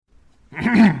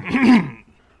Welcome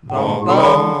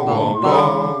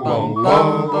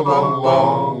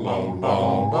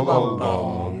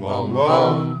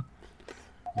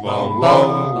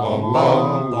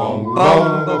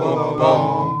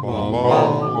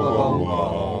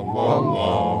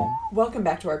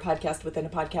back to our podcast within a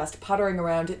podcast, pottering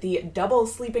around the double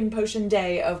sleeping potion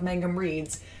day of Mangum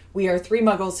Reads. We are three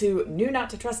muggles who knew not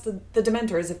to trust the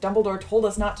Dementors if Dumbledore told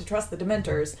us not to trust the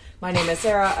Dementors. My name is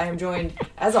Sarah. I am joined,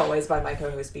 as always, by my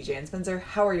co-host BJ and Spencer.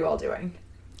 How are you all doing?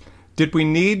 Did we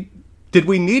need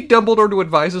Dumbledore to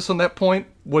advise us on that point?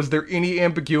 Was there any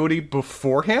ambiguity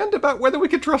beforehand about whether we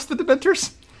could trust the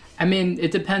Dementors? I mean,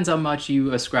 it depends how much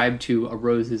you ascribe to a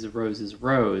rose is a rose is a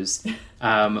rose,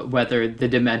 whether the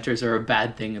Dementors are a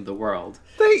bad thing in the world.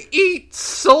 They eat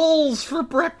souls for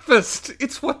breakfast.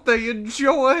 It's what they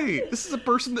enjoy. This is a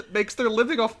person that makes their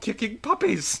living off kicking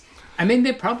puppies. I mean,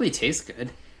 they probably taste good,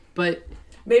 but...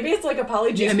 Maybe it's like a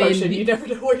polyjuice potion. You never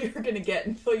know what you're going to get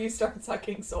until you start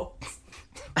sucking souls.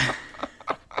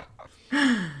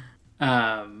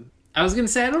 I was going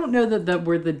to say, I don't know that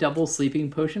we're the double sleeping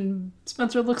potion.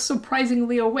 Spencer looks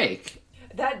surprisingly awake.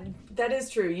 That is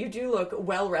true. You do look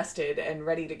well rested and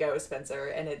ready to go, Spencer,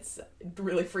 and it's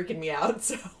really freaking me out,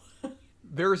 so...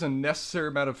 There is a necessary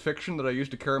amount of fiction that I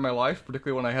used to carry my life,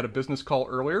 particularly when I had a business call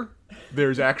earlier.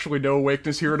 There's actually no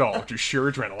awakeness here at all, just sheer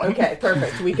adrenaline. Okay,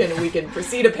 perfect. We can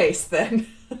proceed apace then.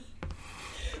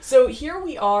 So here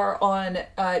we are on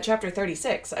chapter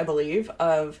 36, I believe,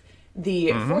 of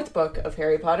the fourth book of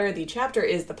Harry Potter. The chapter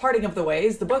is The Parting of the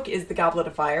Ways. The book is The Goblet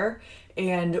of Fire.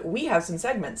 And we have some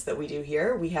segments that we do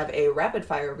here. We have a rapid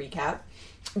fire recap,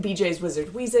 BJ's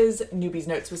Wizard Wheezes, Newbie's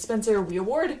Notes with Spencer. We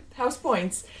award house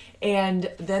points.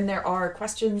 And then there are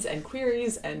questions and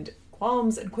queries and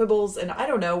qualms and quibbles. And I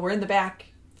don't know, we're in the back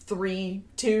 3,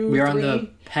 2, We're 3. on the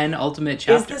penultimate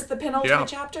chapter. Is this the penultimate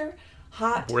chapter?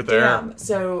 Hot We're there. damn.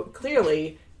 So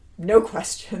clearly, no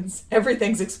questions.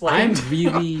 Everything's explained. I'm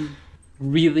really,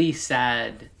 really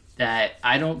sad that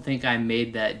I don't think I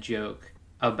made that joke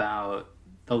about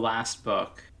the last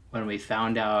book when we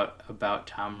found out about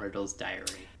Tom Riddle's diary.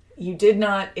 You did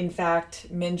not, in fact,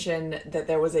 mention that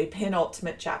there was a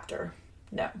penultimate chapter.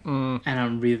 No. And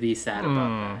I'm really sad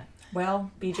about that. Well,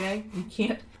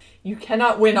 BJ, you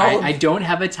cannot win all of I don't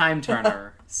have a time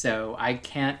turner, so I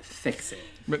can't fix it.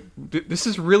 But this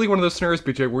is really one of those scenarios,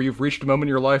 BJ, where you've reached a moment in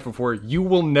your life of where you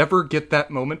will never get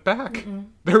that moment back. Mm-mm.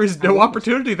 There is no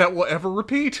opportunity that will ever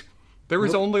repeat. There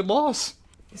is only loss.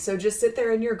 So just sit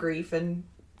there in your grief and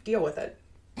deal with it.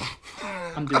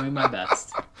 I'm doing my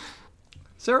best.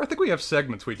 Sarah, I think we have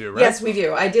segments we do, right? Yes, we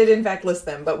do. I did, in fact, list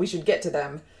them, but we should get to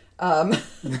them. Oh,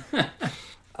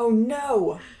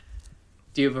 no.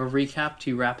 Do you have a recap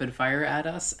to rapid fire at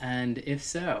us? And if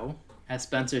so, as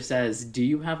Spencer says, do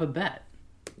you have a bet?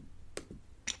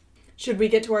 Should we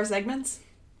get to our segments?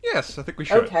 Yes, I think we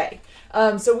should. Okay.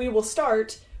 So we will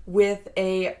start with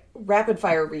a rapid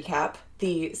fire recap,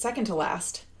 the second to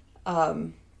last,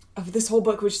 of this whole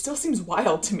book, which still seems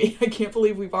wild to me. I can't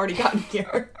believe we've already gotten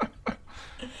here.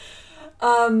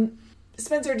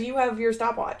 Spencer, do you have your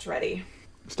stopwatch ready?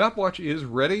 Stopwatch is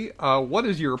ready. What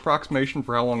is your approximation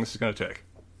for how long this is going to take?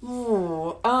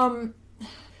 Ooh,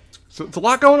 So it's a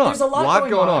lot going on. There's a lot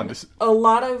going on. A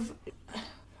lot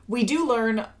we do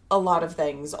learn a lot of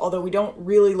things, although we don't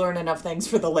really learn enough things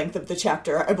for the length of the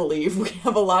chapter, I believe. We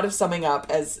have a lot of summing up,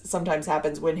 as sometimes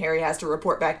happens when Harry has to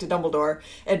report back to Dumbledore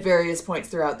at various points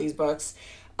throughout these books.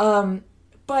 But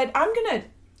I'm gonna...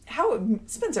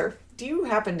 Spencer, do you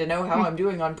happen to know how I'm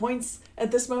doing on points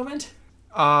at this moment?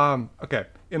 Okay.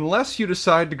 Unless you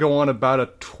decide to go on about a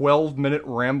 12-minute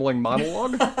rambling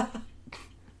monologue,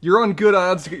 you're on good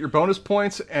odds to get your bonus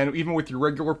points, and even with your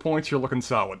regular points, you're looking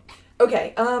solid.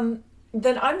 Okay,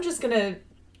 then I'm just gonna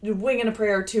wing in a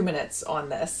prayer 2 minutes on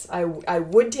this. I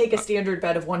would take a standard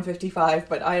bet of 155,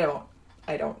 but I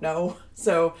don't know.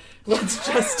 So let's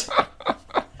just...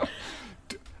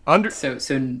 So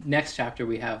next chapter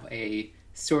we have a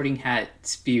Sorting Hat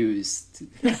spews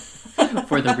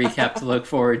for the recap to look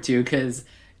forward to, because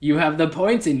you have the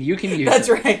points and you can use That's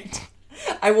right.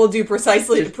 I will do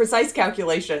precise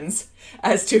calculations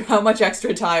as to how much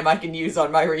extra time I can use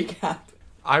on my recap.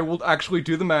 I will actually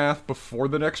do the math before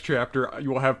the next chapter. You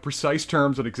will have precise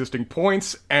terms on existing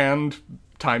points and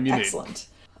time you need. Excellent.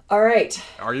 All right.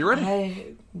 Are you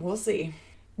ready? We'll see.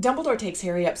 Dumbledore takes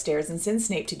Harry upstairs and sends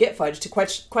Snape to get Fudge to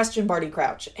question Barty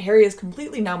Crouch. Harry is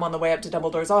completely numb on the way up to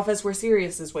Dumbledore's office where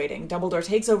Sirius is waiting. Dumbledore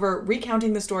takes over,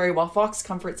 recounting the story while Fawkes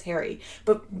comforts Harry.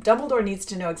 But Dumbledore needs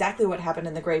to know exactly what happened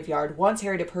in the graveyard, wants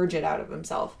Harry to purge it out of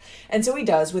himself. And so he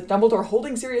does, with Dumbledore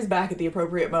holding Sirius back at the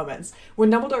appropriate moments.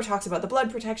 When Dumbledore talks about the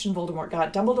blood protection Voldemort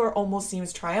got, Dumbledore almost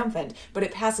seems triumphant, but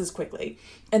it passes quickly.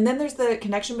 And then there's the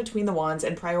connection between the wands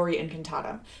and Priori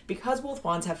Incantatem. Because both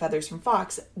wands have feathers from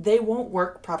Fawkes, they won't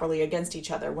work properly against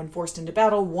each other. When forced into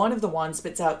battle, one of the wands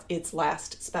spits out its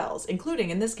last spells, including,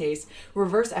 in this case,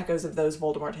 reverse echoes of those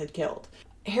Voldemort had killed.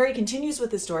 Harry continues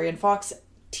with his story, and Fawkes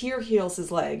tear heals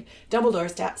his leg. Dumbledore,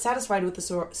 satisfied with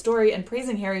the story and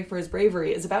praising Harry for his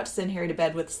bravery, is about to send Harry to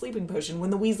bed with a sleeping potion when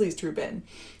the Weasleys troop in.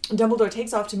 Dumbledore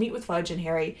takes off to meet with Fudge, and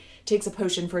Harry takes a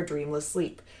potion for a dreamless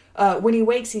sleep. When he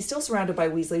wakes, he's still surrounded by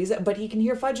Weasleys, but he can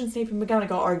hear Fudge and Snape and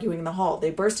McGonagall arguing in the hall.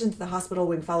 They burst into the hospital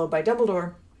wing, followed by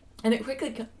Dumbledore, and it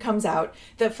quickly comes out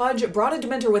that Fudge brought a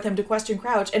Dementor with him to question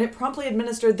Crouch, and it promptly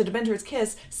administered the Dementor's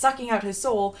kiss, sucking out his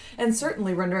soul, and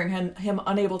certainly rendering him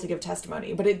unable to give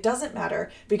testimony. But it doesn't matter,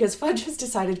 because Fudge has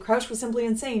decided Crouch was simply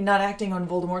insane, not acting on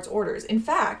Voldemort's orders. In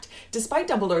fact, despite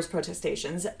Dumbledore's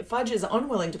protestations, Fudge is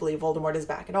unwilling to believe Voldemort is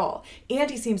back at all.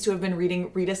 And he seems to have been reading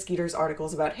Rita Skeeter's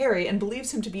articles about Harry, and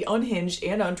believes him to be unhinged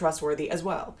and untrustworthy as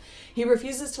well. He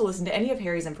refuses to listen to any of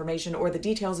Harry's information or the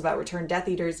details about returned Death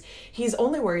Eaters. He's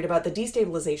only worried about the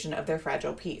destabilization of their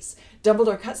fragile peace.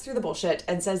 Dumbledore cuts through the bullshit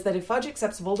and says that if Fudge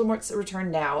accepts Voldemort's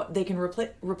return now, they can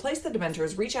replace the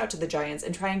Dementors, reach out to the Giants,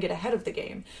 and try and get ahead of the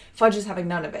game. Fudge is having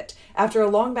none of it. After a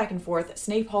long back and forth,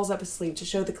 Snape hauls up his sleeve to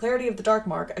show the clarity of the Dark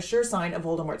Mark, a sure sign of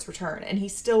Voldemort's return, and he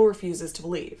still refuses to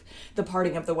believe. The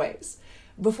parting of the ways.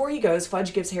 Before he goes,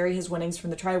 Fudge gives Harry his winnings from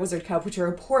the Triwizard Cup, which are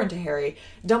abhorrent to Harry.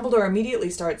 Dumbledore immediately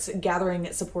starts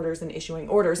gathering supporters and issuing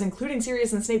orders, including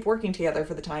Sirius and Snape working together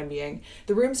for the time being.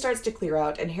 The room starts to clear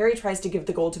out, and Harry tries to give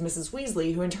the gold to Mrs.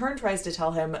 Weasley, who in turn tries to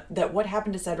tell him that what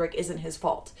happened to Cedric isn't his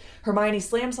fault. Hermione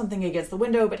slams something against the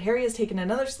window, but Harry has taken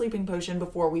another sleeping potion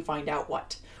before we find out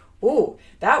what. Oh,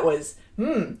 that was...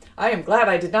 I am glad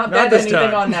I did not bet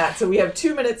anything on that. So we have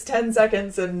 2 minutes, 10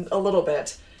 seconds, and a little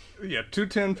bit. Yeah,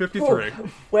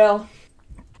 2:10:53. Well,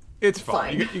 it's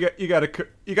fine. You got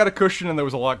a cushion, and there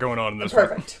was a lot going on in this.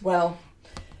 Perfect. Well,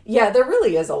 yeah, there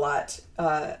really is a lot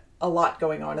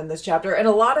going on in this chapter, and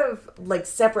a lot of like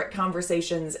separate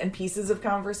conversations and pieces of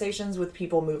conversations with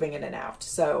people moving in and out.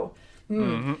 So,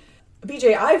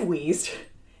 BJ, I've wheezed,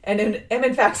 and am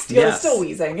in fact still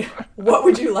wheezing. What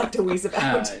would you like to wheeze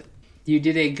about? You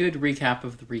did a good recap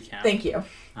of the recap. Thank you.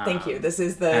 Thank you. This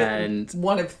is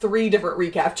one of 3 different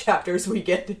recap chapters we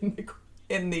get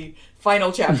in the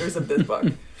final chapters of this book.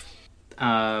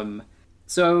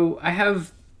 So I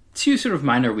have 2 sort of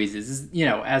minor wheezes. You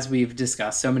know, as we've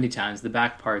discussed so many times, the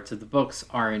back parts of the books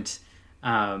aren't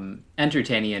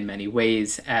entertaining in many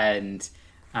ways, and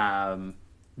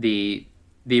the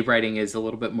writing is a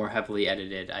little bit more heavily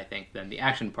edited, I think, than the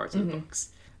action parts of the books.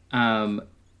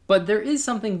 But there is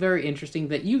something very interesting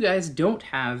that you guys don't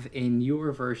have in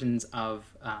your versions of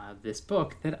this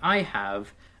book that I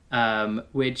have,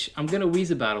 which I'm going to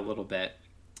wheeze about a little bit.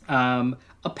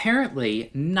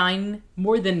 Apparently,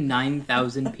 more than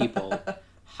 9,000 people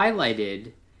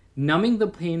highlighted numbing the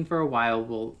pain for a while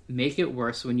will make it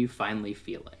worse when you finally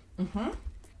feel it.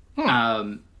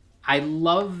 I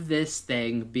love this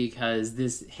thing because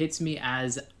this hits me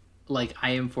as... like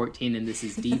I am 14 and this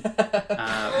is deep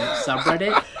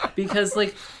subreddit, because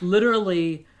like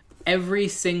literally every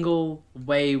single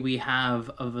way we have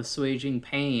of assuaging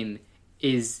pain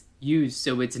is used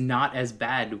so it's not as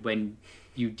bad when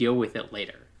you deal with it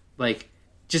later. Like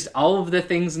just all of the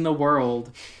things in the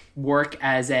world work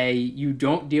as you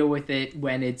don't deal with it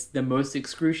when it's the most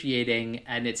excruciating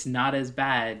and it's not as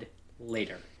bad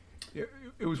later.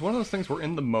 It was one of those things where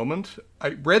in the moment I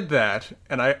read that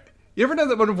and you ever know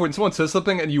that moment when someone says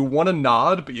something and you want to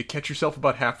nod, but you catch yourself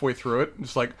about halfway through it? And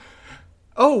it's like,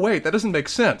 oh, wait, that doesn't make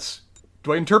sense.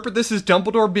 Do I interpret this as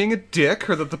Dumbledore being a dick,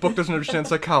 or that the book doesn't understand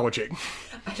psychology?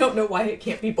 I don't know why it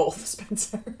can't be both,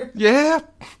 Spencer. Yeah,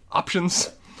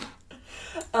 options.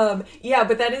 Yeah,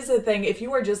 but that is the thing. If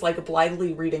you are just, like,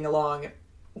 blithely reading along,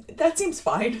 that seems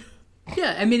fine.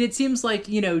 Yeah, I mean, it seems like,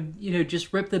 you know,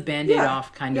 just rip the Band-Aid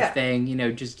off kind of thing,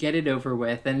 just get it over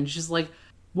with. And it's just like,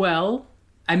 well...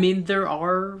 I mean, there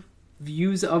are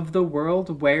views of the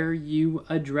world where you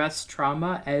address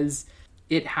trauma as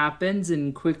it happens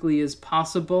and quickly as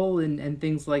possible and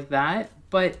things like that.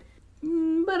 But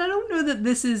I don't know that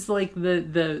this is like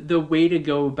the way to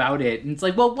go about it. And it's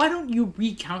like, well, why don't you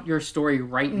recount your story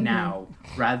right now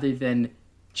rather than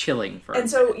chilling for And a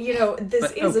so, minute. this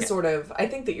But, is okay. a sort of, I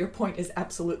think that your point is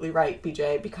absolutely right,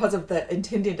 BJ, because of the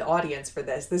intended audience for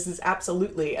this. This is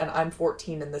absolutely an I'm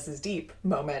 14 and this is deep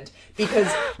moment,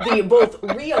 because the both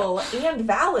real and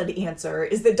valid answer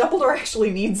is that Dumbledore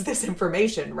actually needs this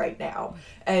information right now.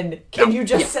 And can you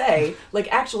just say,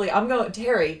 like, actually,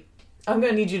 Harry, I'm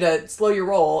going to need you to slow your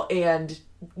roll and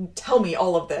tell me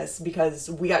all of this because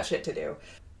we got shit to do.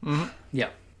 Yeah.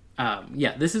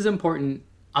 This is important.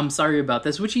 I'm sorry about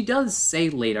this, which he does say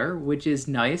later, which is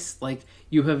nice. Like,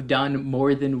 you have done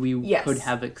more than we Yes. could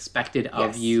have expected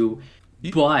of Yes. you,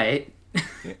 but...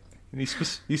 And he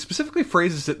specifically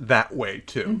phrases it that way,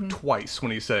 too, twice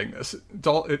when he's saying this.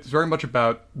 It's very much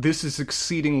about, this is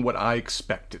exceeding what I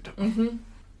expected.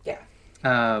 Yeah.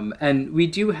 And we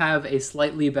do have a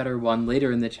slightly better one later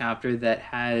in the chapter that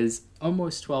has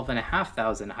almost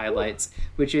 12,500 highlights,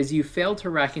 which is you fail to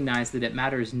recognize that it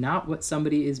matters not what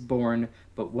somebody is born,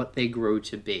 but what they grow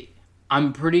to be.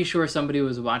 I'm pretty sure somebody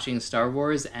was watching Star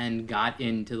Wars and got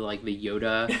into like the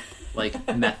Yoda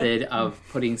method of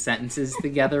putting sentences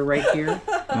together right here.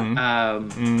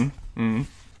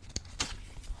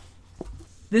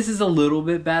 This is a little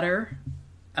bit better.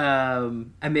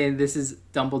 This is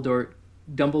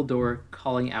Dumbledore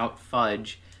calling out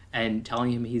Fudge and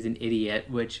telling him he's an idiot,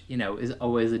 which, is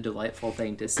always a delightful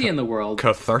thing to see in the world.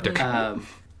 Cathartic.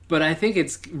 But I think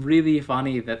it's really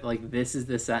funny that, this is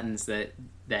the sentence that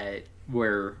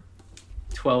where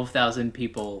 12,000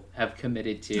 people have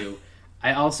committed to.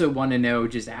 I also want to know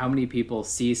just how many people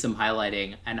see some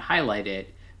highlighting and highlight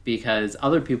it, because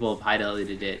other people have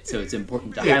highlighted it, so it's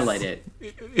important to highlight it.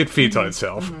 It feeds on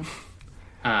itself.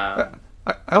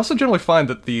 I also generally find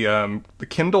that the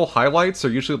Kindle highlights are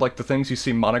usually like the things you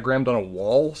see monogrammed on a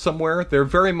wall somewhere. They're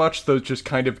very much those just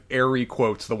kind of airy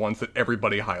quotes, the ones that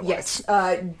everybody highlights.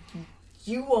 Yes.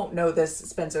 You won't know this,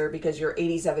 Spencer, because you're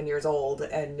 87 years old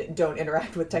and don't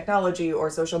interact with technology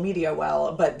or social media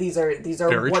well, but these are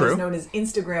Very what true. is known as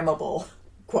Instagrammable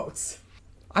quotes.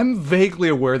 I'm vaguely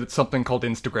aware that something called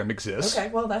Instagram exists. Okay,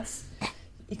 well,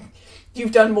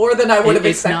 you've done more than I would have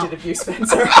It's expected not- of you,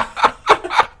 Spencer.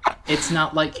 It's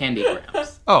not like Candy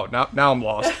Grams. Oh, now I'm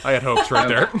lost. I had hopes right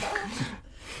there.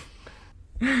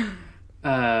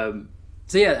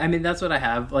 That's what I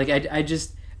have.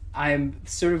 I'm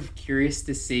sort of curious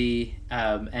to see,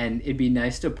 and it'd be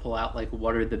nice to pull out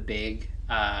what are the big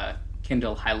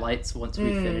Kindle highlights once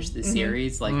we finish the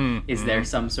series. Is there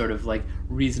some sort of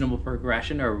reasonable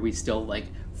progression, or are we still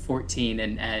 14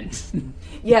 and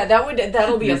Yeah,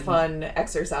 that'll be a fun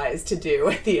exercise to do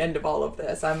at the end of all of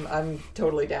this. I'm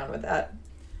totally down with that.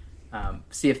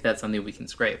 see if that's something we can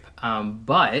scrape.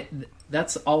 But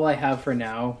that's all I have for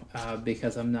now,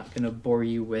 because I'm not going to bore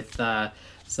you with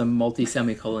some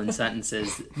multi-semicolon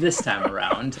sentences this time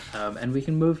around, and we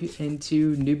can move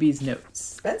into Newbie's notes.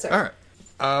 Spencer.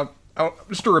 All right.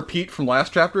 Just to repeat from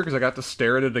last chapter, because I got to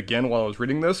stare at it again while I was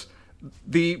reading this,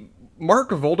 the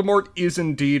Mark of Voldemort is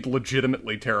indeed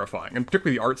legitimately terrifying, and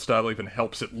particularly the art style even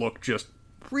helps it look just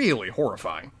really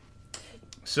horrifying.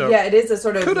 So Yeah, it is a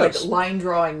sort of kudos. line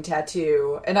drawing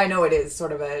tattoo, and I know it is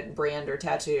sort of a brand or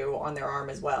tattoo on their arm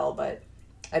as well, but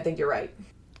I think you're right.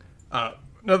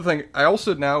 Another thing, I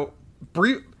also now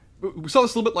we saw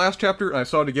this a little bit last chapter, and I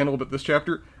saw it again a little bit this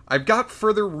chapter. I've got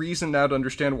further reason now to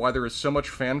understand why there is so much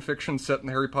fan fiction set in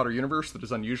the Harry Potter universe that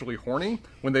is unusually horny,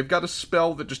 when they've got a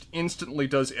spell that just instantly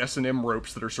does S&M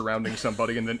ropes that are surrounding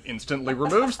somebody and then instantly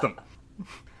removes them.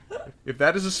 If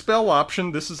that is a spell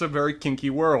option, this is a very kinky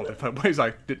world, in ways I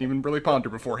didn't even really ponder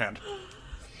beforehand.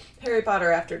 Harry Potter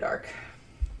After Dark.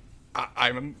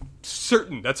 I'm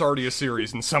certain that's already a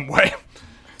series in some way.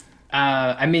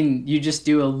 You just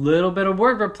do a little bit of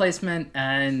word replacement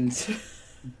and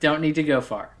don't need to go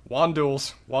far. Wand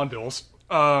duels.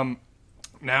 Now,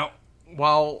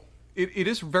 while it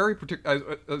is very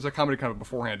particular, as I commented kind of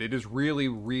beforehand, it is really,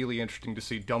 really interesting to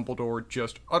see Dumbledore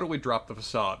just utterly drop the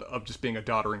facade of just being a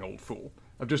doddering old fool,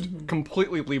 of just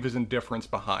completely leave his indifference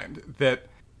behind. That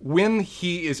when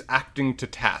he is acting to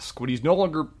task, when he's no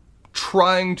longer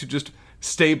trying to just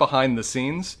stay behind the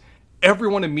scenes,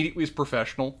 everyone immediately is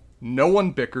professional. No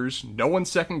one bickers, no one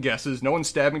second guesses, no one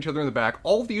stabbing each other in the back.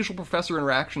 All of the usual professor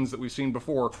interactions that we've seen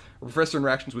before, or professor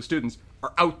interactions with students,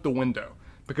 are out the window.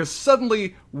 Because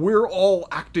suddenly, we're all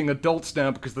acting adults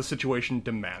now because the situation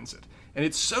demands it. And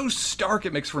it's so stark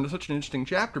it makes for such an interesting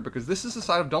chapter, because this is a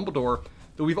side of Dumbledore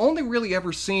that we've only really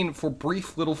ever seen for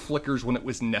brief little flickers when it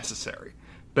was necessary.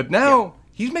 But now,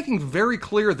 he's making very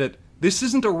clear that this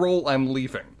isn't a role I'm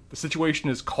leaving. The situation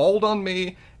is called on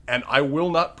me, and I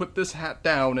will not put this hat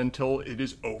down until it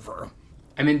is over.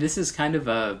 This is kind of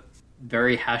a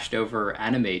very hashed over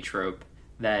anime trope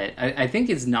that I think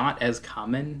is not as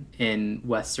common in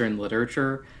Western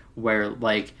literature, where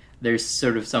like there's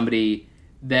sort of somebody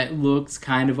that looks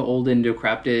kind of old and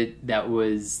decrepit that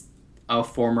was a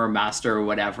former master or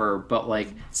whatever, but like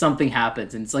something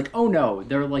happens and it's like, oh no,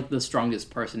 they're like the strongest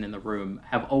person in the room,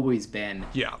 have always been,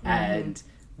 and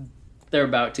they're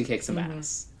about to kick some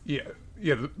ass.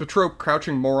 The trope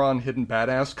crouching moron, hidden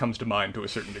badass comes to mind to a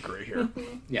certain degree here.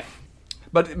 Yeah.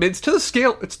 But it's to the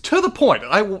scale, it's to the point.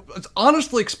 I was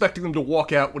honestly expecting them to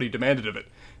walk out what he demanded of it.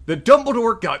 That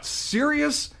Dumbledore got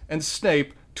Sirius and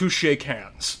Snape to shake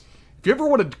hands. If you ever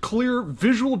want a clear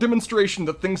visual demonstration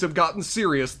that things have gotten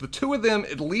serious, the two of them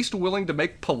at least willing to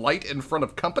make polite in front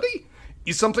of company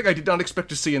is something I did not expect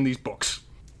to see in these books.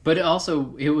 But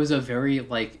also, it was a very,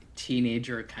 like,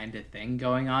 teenager kind of thing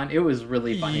going on. It was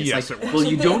really funny. It's like, well,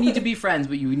 you don't need to be friends,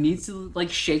 but you need to, like,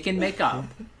 shake and make up.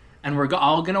 And we're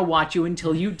all going to watch you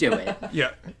until you do it.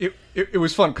 Yeah, it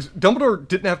was fun, because Dumbledore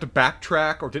didn't have to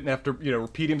backtrack or didn't have to,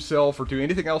 repeat himself or do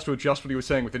anything else to adjust what he was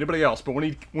saying with anybody else. But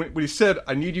when he said,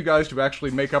 I need you guys to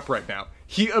actually make up right now,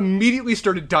 he immediately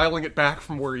started dialing it back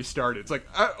from where he started. It's like,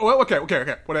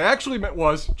 okay. What I actually meant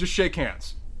was just shake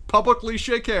hands. Publicly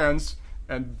shake hands,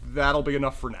 and that'll be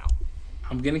enough for now.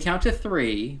 I'm going to count to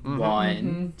 3.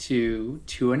 1, 2,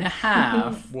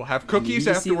 2.5. We'll have cookies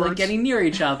afterwards. See, like, getting near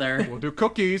each other. We'll do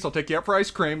cookies. I'll take you out for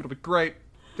ice cream. It'll be great.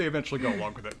 They eventually go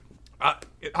along with it. I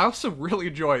also really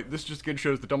enjoy, this just again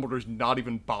shows that Dumbledore's not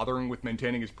even bothering with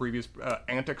maintaining his previous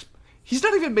antics. He's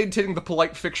not even maintaining the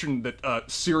polite fiction that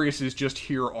Sirius is just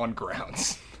here on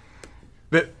grounds.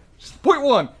 Point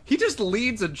 1, he just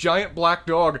leads a giant black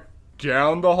dog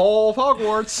down the hall of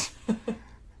Hogwarts.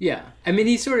 Yeah, I mean,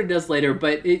 he sort of does later,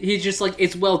 but he's just like,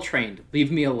 it's well-trained.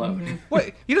 Leave me alone.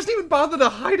 Wait, he doesn't even bother to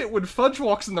hide it when Fudge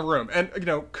walks in the room. And,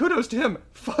 kudos to him,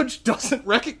 Fudge doesn't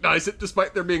recognize it,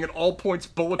 despite there being an all-points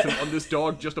bulletin on this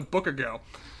dog just a book ago.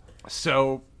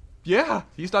 So, yeah,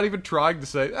 he's not even trying to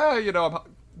say,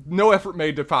 no effort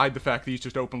made to hide the fact that he's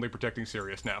just openly protecting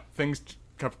Sirius now. Things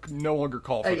have no longer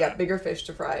call for that. Bigger fish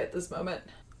to fry at this moment.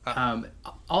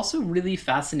 Also really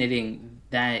fascinating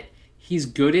that he's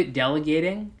good at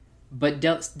delegating, but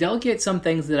delegates some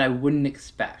things that I wouldn't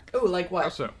expect. Oh, like what? How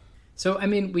so? So, I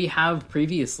mean, we have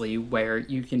previously where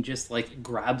you can just, like,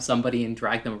 grab somebody and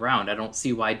drag them around. I don't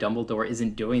see why Dumbledore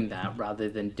isn't doing that rather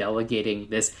than delegating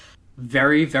this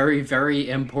very, very,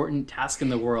 very important task in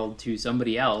the world to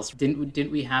somebody else. Didn't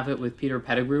we have it with Peter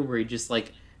Pettigrew where he just,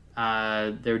 like,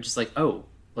 they were just like, oh,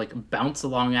 like, bounce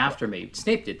along after me.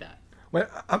 Snape did that. Well,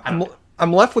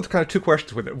 I'm left with kind of two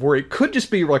questions with it, where it could just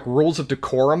be like rules of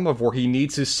decorum of where he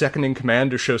needs his second in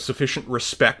command to show sufficient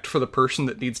respect for the person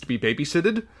that needs to be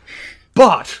babysitted.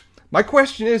 But my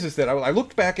question is that I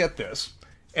looked back at this,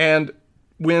 and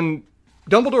when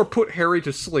Dumbledore put Harry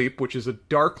to sleep, which is a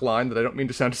dark line that I don't mean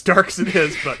to sound as dark as it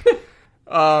is, but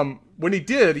when he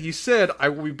did, he said, I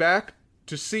will be back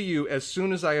to see you as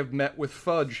soon as I have met with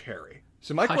Fudge, Harry.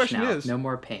 So my question is... no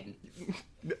more pain.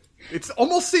 It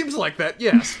almost seems like that,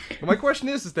 yes. But my question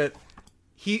is that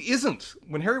he isn't.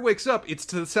 When Harry wakes up, it's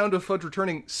to the sound of Fudge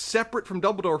returning separate from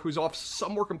Dumbledore, who's off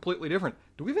somewhere completely different.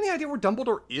 Do we have any idea where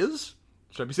Dumbledore is?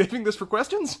 Should I be saving this for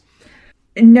questions?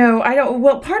 No, I don't.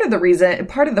 Well, part of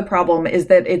the problem is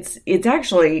that it's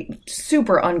actually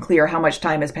super unclear how much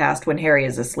time has passed when Harry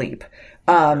is asleep.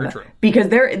 Very true. Because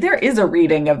there is a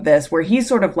reading of this where he's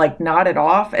sort of like nodded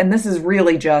off, and this is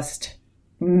really just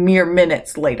mere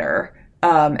minutes later.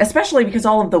 Especially because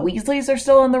all of the Weasleys are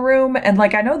still in the room. And,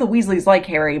 like, I know the Weasleys like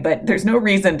Harry, but there's no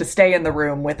reason to stay in the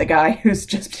room with a guy who's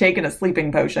just taken a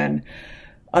sleeping potion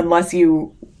unless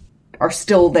you are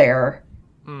still there.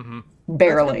 Mm-hmm.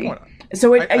 Barely.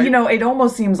 So, it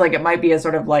almost seems like it might be a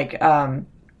sort of, like,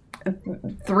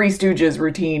 Three Stooges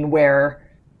routine where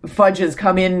Fudge has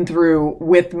come in through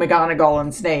with McGonagall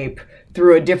and Snape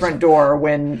through a different door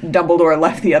when Dumbledore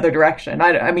left the other direction.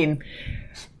 I mean...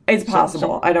 It's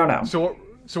possible. I don't know.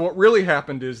 So what really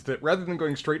happened is that rather than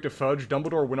going straight to Fudge,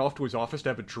 Dumbledore went off to his office to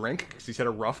have a drink because he's had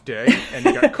a rough day, and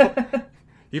he got caught.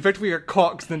 He effectively got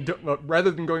caught, because then rather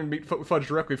than going to meet Fudge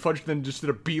directly, Fudge then just did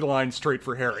a beeline straight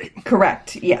for Harry.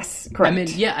 Correct. Yes. Correct. I mean,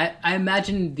 yeah, I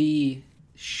imagine the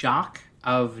shock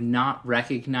of not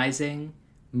recognizing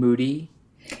Moody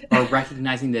or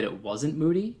recognizing that it wasn't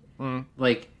Moody,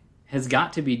 has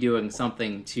got to be doing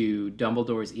something to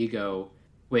Dumbledore's ego,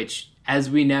 which, as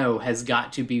we know, has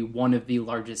got to be one of the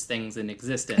largest things in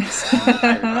existence in the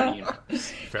Harry Potter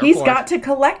universe. He's got to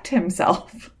collect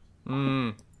himself.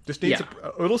 Just needs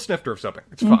a little snifter of something.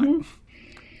 It's fine.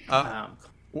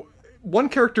 One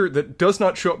character that does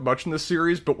not show up much in this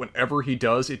series, but whenever he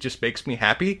does, it just makes me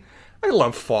happy. I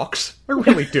love Fawkes. I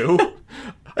really do.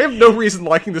 I have no reason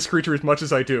liking this creature as much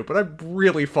as I do, but I'm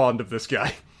really fond of this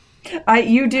guy.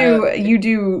 You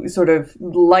do sort of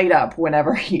light up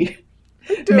whenever he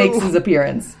makes his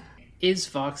appearance. Is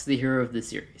Fox the hero of the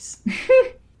series?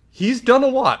 He's done a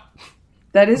lot.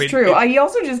 That is true. He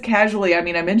also just casually, I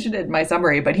mentioned it in my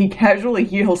summary, but he casually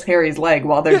heals Harry's leg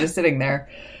while they're just sitting there.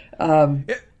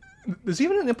 There's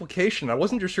even an implication. I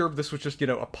wasn't just sure if this was just,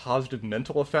 a positive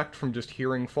mental effect from just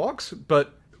hearing Fawkes,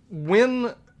 but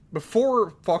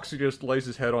before Fawkes just lays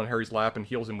his head on Harry's lap and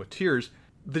heals him with tears,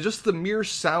 the mere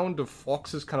sound of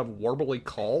Fawkes' kind of warbly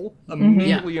call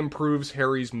immediately improves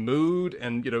Harry's mood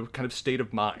and, kind of state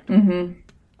of mind.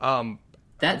 Mm-hmm.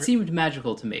 That seemed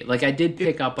magical to me. Like, I did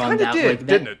pick up on that.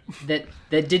 Didn't it?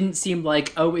 That didn't seem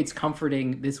like, oh, it's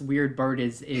comforting. This weird bird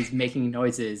is making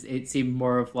noises. It seemed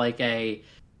more of like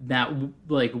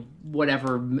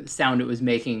whatever sound it was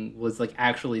making was like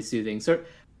actually soothing. So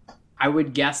I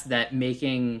would guess that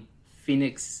making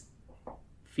Phoenix's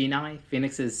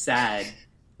sad,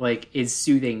 like, is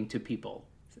soothing to people.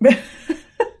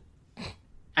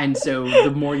 And so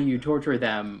the more you torture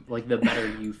them, like, the better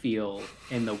you feel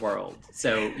in the world.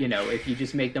 So, if you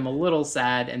just make them a little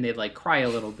sad and they, like, cry a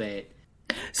little bit.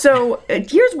 So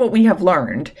here's what we have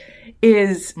learned,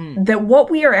 is that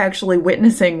what we are actually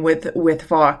witnessing with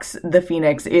Fawkes the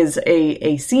Phoenix is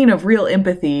a scene of real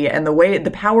empathy and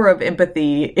the power of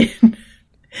empathy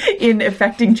in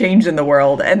affecting change in the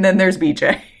world. And then there's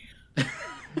BJ.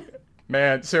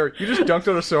 Man, Sarah, you just dunked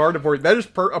on us so hard avoid. That is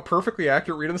a perfectly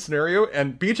accurate read of the scenario,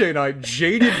 and BJ and I,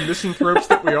 jaded misanthropes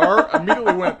that we are,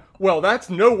 immediately went, well, that's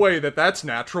no way that's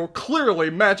natural. Clearly,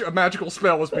 a magical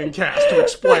spell was being cast to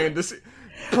explain this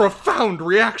profound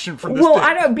reaction from this thing.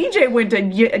 I know, BJ went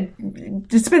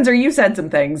to, Spencer, you said some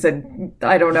things, and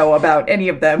I don't know about any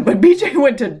of them, but BJ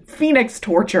went to Phoenix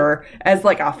torture as,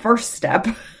 like, a first step.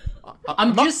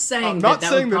 I'm just saying that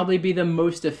would probably be the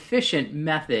most efficient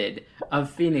method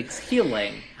of Phoenix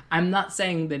healing. I'm not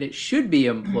saying that it should be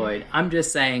employed. I'm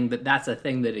just saying that that's a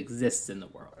thing that exists in the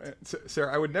world.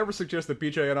 Sarah, I would never suggest that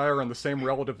BJ and I are on the same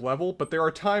relative level, but there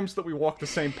are times that we walk the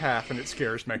same path, and it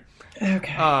scares me.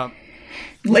 Okay.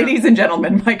 Ladies and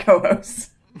gentlemen, my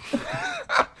co-hosts.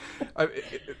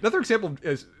 Another example,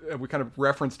 as we kind of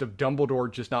referenced, of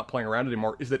Dumbledore just not playing around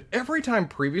anymore, is that every time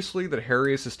previously that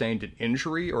Harry has sustained an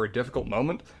injury or a difficult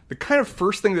moment, the kind of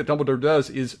first thing that Dumbledore does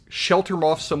is shelter him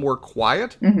off somewhere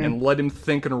quiet and let him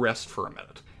think and rest for a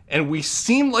minute. And we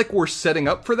seem like we're setting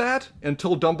up for that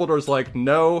until Dumbledore's like,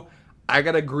 no, I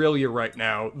gotta grill you right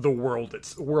now. The world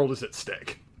is at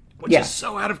stake. Which is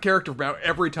so out of character about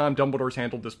every time Dumbledore's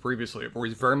handled this previously, where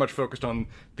he's very much focused on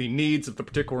the needs of the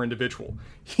particular individual.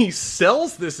 He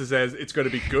sells this as it's going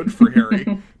to be good for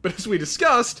Harry, but as we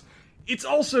discussed, it's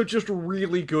also just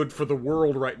really good for the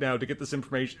world right now to get this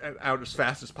information out as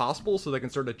fast as possible so they can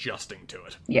start adjusting to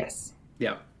it. Yes.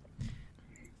 Yeah.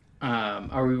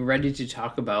 Are we ready to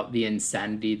talk about the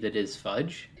insanity that is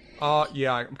Fudge?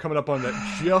 Yeah, I'm coming up on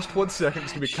that just 1 second.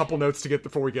 There's going to be a couple notes to get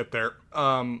before we get there.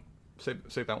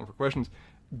 Save that one for questions.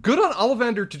 Good on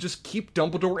Ollivander to just keep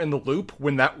Dumbledore in the loop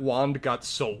when that wand got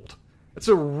sold. It's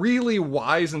a really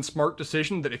wise and smart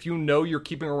decision that if you know you're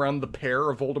keeping around the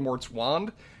pair of Voldemort's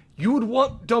wand, you would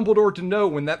want Dumbledore to know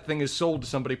when that thing is sold to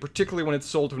somebody, particularly when it's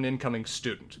sold to an incoming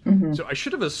student. So I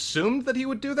should have assumed that he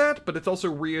would do that, but it's also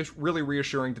really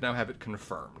reassuring to now have it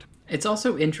confirmed. It's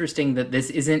also interesting that this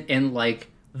isn't in,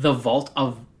 like, the vault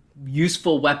of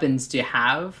useful weapons to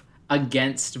have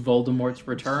against Voldemort's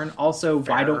return. Also,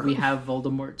 why don't we have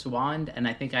Voldemort's wand? And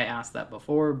I think I asked that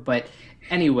before. But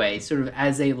anyway, sort of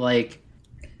as a, like,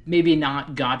 maybe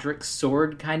not Godric's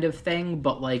sword kind of thing,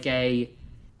 but like if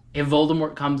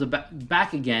Voldemort comes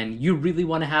back again, you really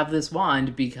want to have this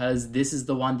wand because this is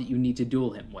the wand that you need to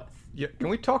duel him with. Yeah, can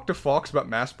we talk to Fawkes about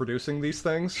mass producing these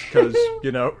things? Because,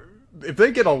 if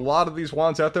they get a lot of these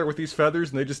wands out there with these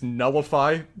feathers and they just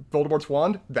nullify Voldemort's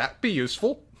wand, that'd be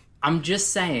useful. I'm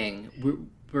just saying,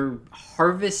 we're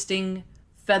harvesting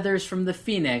feathers from the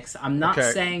Phoenix. I'm not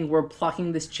saying we're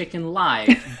plucking this chicken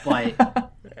live,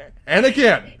 but... And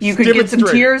again, you could get some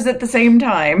tears at the same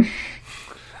time.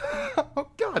 Oh,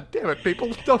 God damn it,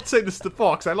 people. Don't say this to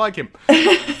Fawkes. I like him.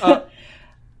 We're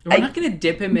not going to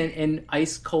dip him in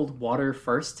ice-cold water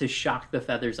first to shock the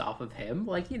feathers off of him.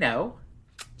 Like,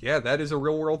 Yeah, that is a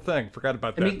real-world thing. Forgot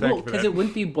about that. Thank you for that. Because it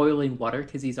wouldn't be boiling water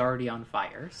because he's already on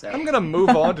fire. So I'm going to move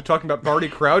on to talking about Barty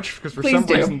Crouch because for some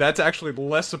reason that's actually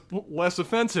less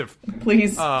offensive.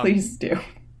 Please do.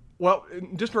 Well,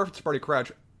 just in reference to Barty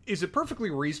Crouch, is it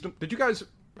perfectly reasonable? Did you guys,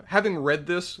 having read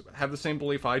this, have the same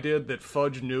belief I did that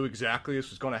Fudge knew exactly this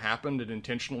was going to happen and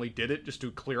intentionally did it just to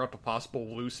clear up a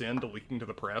possible loose end leaking to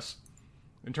the press?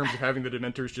 in terms of having the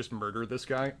Dementors just murder this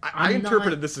guy. I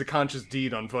interpreted this as a conscious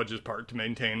deed on Fudge's part to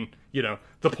maintain,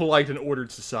 the polite and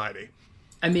ordered society.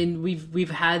 I mean, we've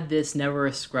had this never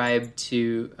ascribed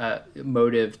to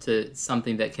motive to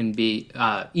something that can be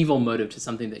evil motive to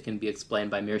something that can be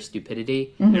explained by mere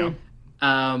stupidity. Mm-hmm.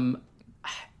 Yeah,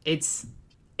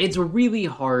 it's really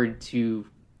hard to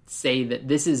say that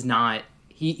this is not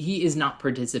he is not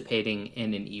participating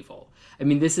in an evil. I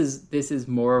mean, this is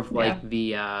more of like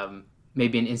the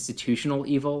maybe an institutional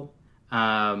evil.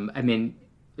 I mean,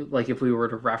 like if we were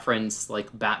to reference like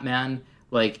Batman,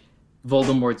 like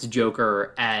Voldemort's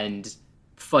Joker and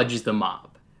Fudge the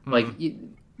Mob. Like, he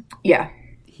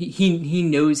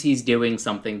knows he's doing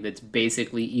something that's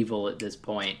basically evil at this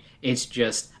point. It's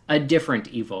just a different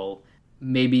evil,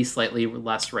 maybe slightly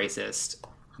less racist,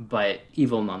 but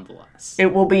evil nonetheless.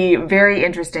 It will be very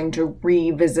interesting to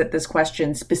revisit this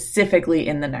question specifically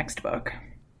in the next book.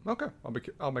 Okay,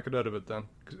 I'll make a note of it then.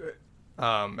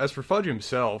 As for Fudge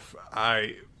himself,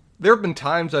 there have been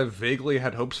times I've vaguely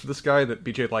had hopes for this guy that,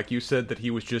 BJ, like you said, that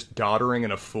he was just doddering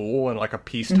and a fool and like a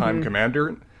peacetime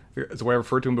commander, as the way I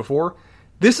referred to him before.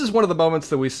 This is one of the moments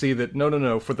that we see that,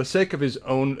 no, for the sake of his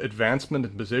own advancement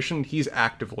and position, he's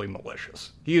actively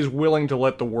malicious. He is willing to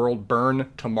let the world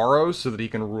burn tomorrow so that he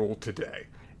can rule today.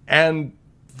 And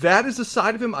that is a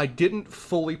side of him I didn't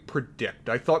fully predict.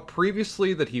 I thought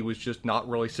previously that he was just not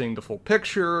really seeing the full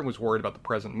picture and was worried about the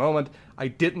present moment. I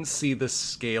didn't see the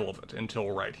scale of it until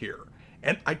right here.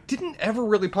 And I didn't ever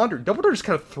really ponder. Dumbledore just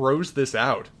kind of throws this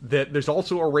out, that there's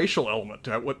also a racial element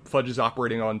to what Fudge is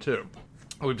operating on, too.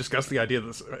 We've discussed the idea that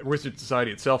this Wizard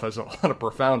Society itself has a lot of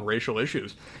profound racial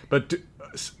issues, but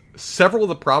several of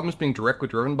the problems being directly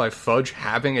driven by Fudge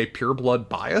having a pureblood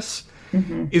bias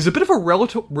is a bit of a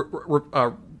relative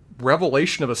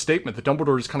revelation of a statement that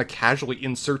Dumbledore just kind of casually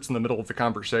inserts in the middle of the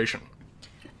conversation.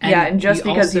 And just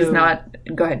because he's not...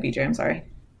 Go ahead, BJ, I'm sorry.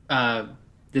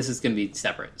 This is going to be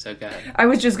separate, so go ahead. I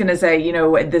was just going to say,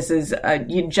 this is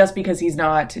just because he's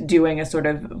not doing a sort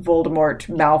of Voldemort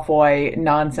Malfoy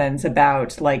nonsense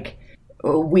about, like,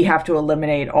 we have to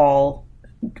eliminate all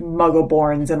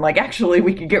Muggle-borns and, like, actually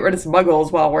we could get rid of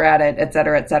Smuggles while we're at it, et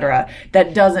cetera, et cetera.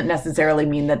 That doesn't necessarily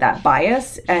mean that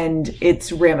bias and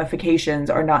its ramifications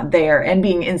are not there and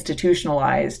being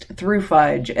institutionalized through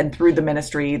Fudge and through the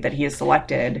ministry that he has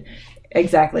selected,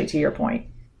 exactly to your point.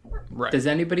 Right. Does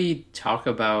anybody talk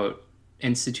about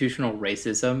institutional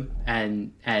racism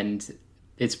and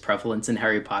its prevalence in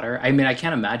Harry Potter? I mean, I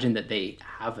can't imagine that they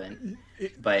haven't,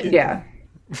 but... Yeah.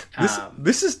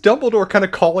 This is Dumbledore kind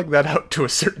of calling that out to a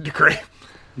certain degree.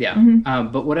 Yeah.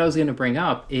 But what I was going to bring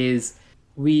up is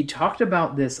we talked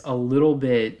about this a little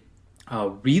bit a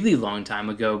really long time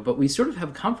ago, but we sort of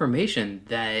have confirmation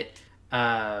that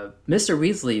Mr.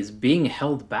 Weasley is being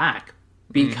held back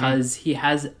because he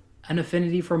has an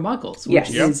affinity for Muggles,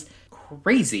 which is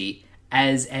crazy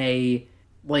as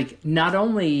not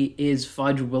only is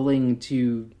Fudge willing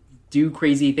to do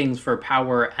crazy things for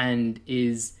power and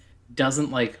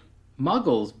doesn't like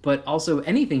Muggles, but also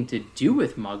anything to do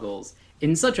with Muggles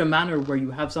in such a manner where you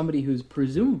have somebody who's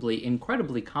presumably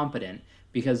incredibly competent,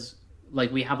 because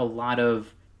we have a lot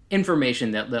of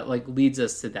information that leads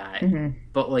us to that,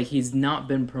 but he's not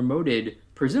been promoted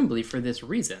presumably for this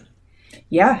reason.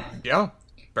 Yeah,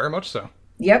 very much so.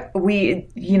 Yep, I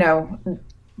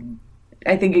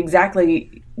think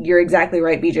you're exactly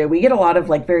right, BJ. We get a lot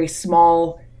of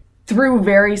through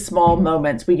very small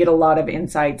moments, we get a lot of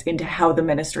insights into how the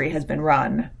ministry has been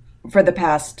run for the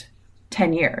past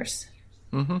 10 years.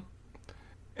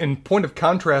 In point of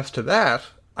contrast to that,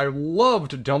 I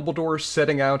loved Dumbledore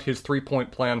setting out his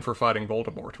 3-point plan for fighting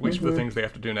Voldemort, which are the things they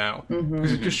have to do now.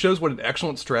 Because it just shows what an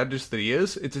excellent strategist that he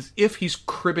is. It's as if he's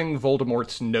cribbing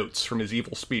Voldemort's notes from his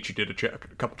evil speech he did a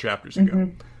couple chapters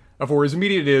ago. Where his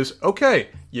immediate is, okay,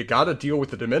 you gotta deal with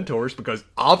the Dementors because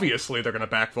obviously they're gonna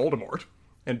back Voldemort.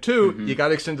 And 2, you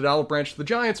gotta extend the olive branch to the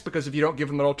Giants because if you don't give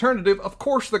them an alternative, of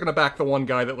course they're gonna back the one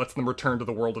guy that lets them return to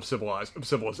the world of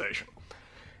civilization.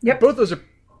 Yep. Both those are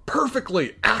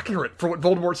perfectly accurate for what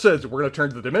Voldemort says. We're going to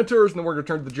turn to the Dementors, and then we're going to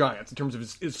turn to the Giants in terms of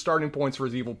his starting points for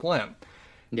his evil plan.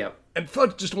 Yep. And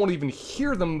Fudge just won't even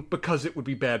hear them because it would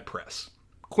be bad press.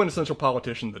 Quintessential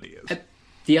politician that he is.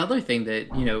 The other thing that,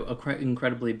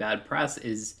 incredibly bad press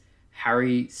is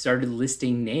Harry started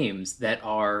listing names that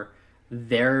are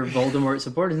their Voldemort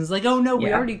supporters. And it's like, oh no,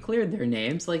 we already cleared their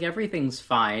names. Everything's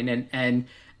fine. And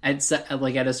at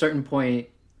a certain point,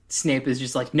 Snape is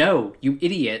just like, no, you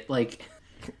idiot.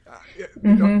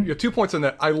 2 points on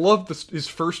that. I love his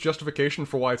first justification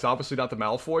for why it's obviously not the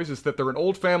Malfoys is that they're an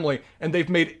old family and they've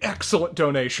made excellent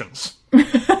donations.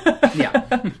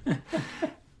 Yeah.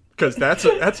 because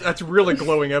that's really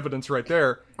glowing evidence right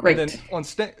there. Great. And then on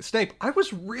Snape, I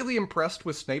was really impressed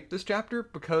with Snape this chapter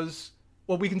because,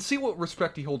 well, we can see what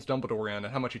respect he holds Dumbledore in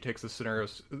and how much he takes this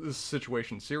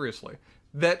situation seriously.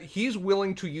 That he's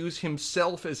willing to use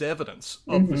himself as evidence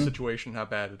of the situation, how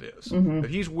bad it is. That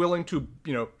he's willing to,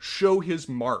 show his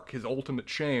mark, his ultimate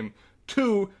shame,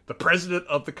 to the president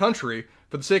of the country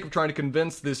for the sake of trying to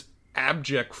convince this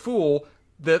abject fool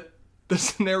that the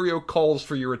scenario calls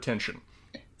for your attention.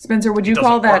 Spencer, would you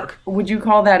call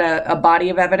that a body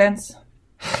of evidence?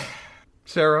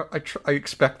 Sarah, I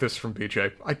expect this from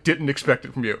BJ. I didn't expect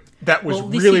it from you. That was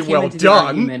really well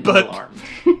done, but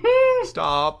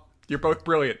stop. You're both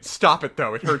brilliant. Stop it,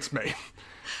 though. It hurts me.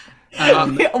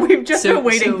 We've just been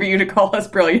waiting for you to call us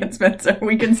brilliant, Spencer.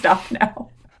 We can stop now.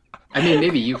 I mean,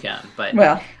 maybe you can, but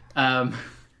well, I'm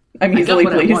easily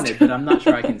pleased. I wanted, but I'm not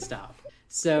sure I can stop.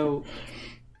 So,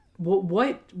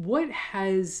 what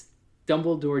has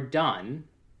Dumbledore done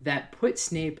that put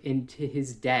Snape into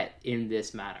his debt in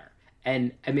this matter?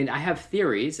 And I mean, I have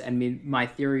theories. I mean, my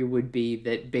theory would be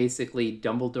that basically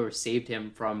Dumbledore saved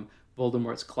him from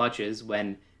Voldemort's clutches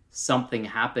when something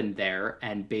happened there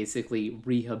and basically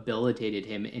rehabilitated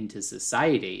him into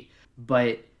society.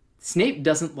 But Snape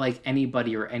doesn't like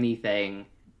anybody or anything,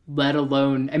 let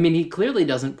alone... I mean, he clearly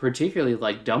doesn't particularly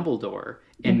like Dumbledore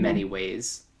in many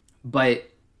ways, but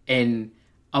in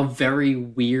a very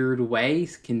weird way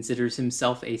considers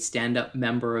himself a stand-up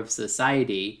member of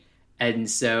society, and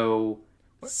so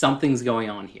something's going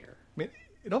on here. I mean,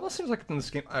 it almost seems like in this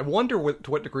game, I wonder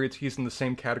to what degree he's in the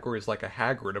same category as like a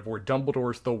Hagrid, of where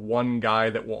Dumbledore's the one guy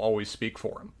that will always speak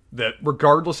for him. That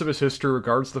regardless of his history,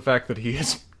 regardless of the fact that he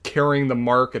is carrying the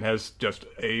mark and has just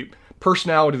a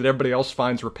personality that everybody else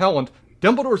finds repellent,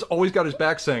 Dumbledore's always got his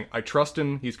back saying, I trust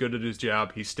him, he's good at his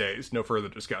job, he stays, no further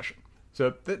discussion.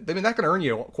 So, that can earn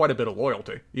you quite a bit of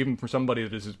loyalty, even from somebody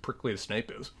that is as prickly as Snape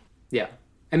is. Yeah.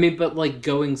 I mean, but like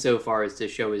going so far as to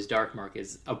show his dark mark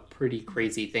is a pretty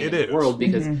crazy thing in the world,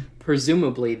 because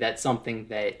presumably that's something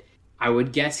that I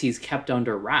would guess he's kept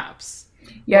under wraps.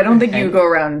 Yeah, I don't think you go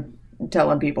around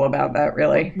telling people about that,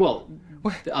 really. Well,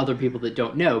 the other people that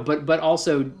don't know, but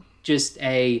also just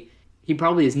he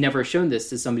probably has never shown this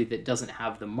to somebody that doesn't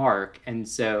have the mark, and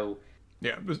so...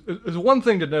 Yeah, there's one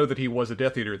thing to know that he was a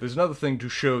Death Eater. There's another thing to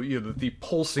show the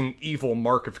pulsing evil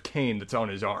mark of Cain that's on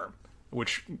his arm,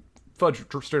 which Fudge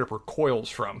straight up recoils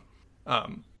from. Yeah,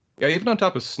 even on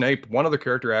top of Snape, one other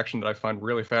character action that I find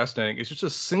really fascinating is just a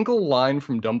single line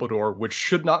from Dumbledore, which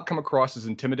should not come across as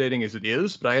intimidating as it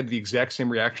is, but I had the exact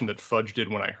same reaction that Fudge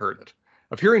did when I heard it.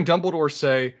 Of hearing Dumbledore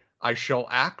say, I shall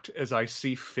act as I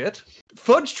see fit.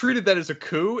 Fudge treated that as a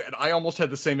coup, and I almost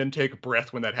had the same intake of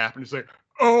breath when that happened. He's like,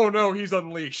 oh no, he's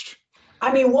unleashed.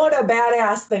 I mean, what a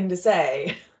badass thing to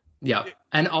say. Yeah,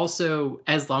 and also,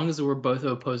 as long as we're both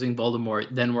opposing Voldemort,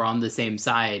 then we're on the same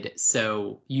side,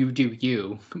 so you do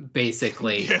you,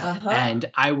 basically. Yeah. And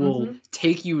I will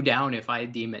take you down if I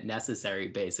deem it necessary,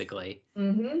 basically.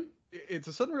 It's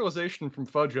a sudden realization from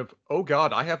Fudge of, oh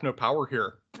god, I have no power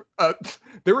here.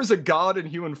 There is a god in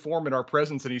human form in our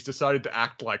presence, and he's decided to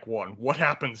act like one. What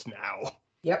happens now?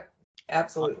 Yep,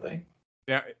 absolutely.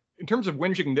 Now, in terms of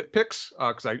whinging nitpicks,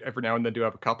 because I every now and then do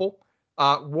have a couple,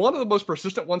 one of the most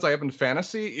persistent ones I have in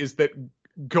fantasy is that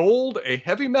gold, a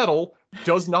heavy metal,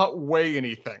 does not weigh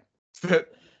anything. That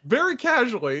very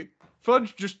casually,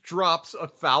 Fudge just drops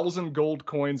 1,000 gold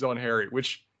coins on Harry,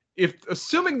 which, if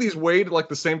assuming these weighed like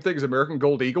the same thing as American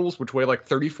Gold Eagles, which weigh like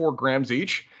 34 grams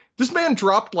each, this man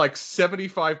dropped like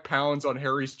 75 pounds on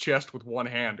Harry's chest with one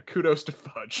hand. Kudos to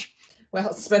Fudge.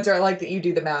 Well, Spencer, I like that you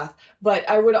do the math, but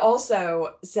I would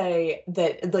also say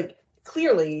that, like,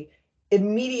 clearly,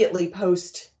 immediately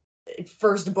post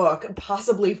first book,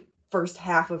 possibly first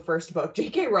half of first book,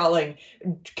 J.K. Rowling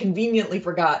conveniently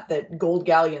forgot that gold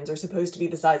galleons are supposed to be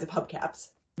the size of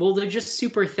hubcaps. Well, they're just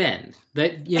super thin.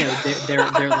 That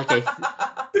they're like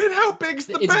a. Dude, how big's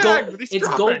the it's bag? Gold, it's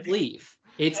gold leaf.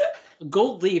 It's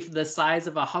gold leaf the size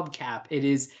of a hubcap. It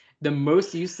is the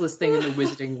most useless thing in the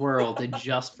wizarding world,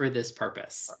 just for this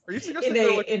purpose. Are you suggesting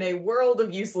in a world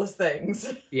of useless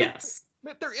things? Yes.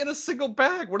 They're in a single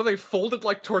bag. What are they, folded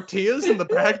like tortillas in the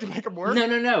bag to make them work?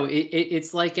 No.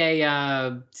 It's like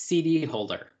a CD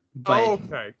holder. But,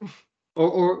 okay.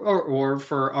 Or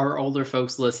for our older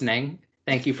folks listening,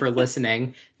 thank you for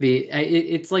listening.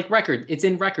 It's like record. It's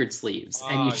in record sleeves,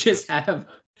 and you just have.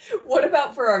 What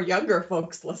about for our younger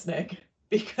folks listening?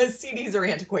 Because CDs are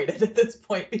antiquated at this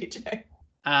point, BJ.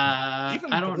 I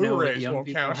don't know what young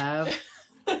people have.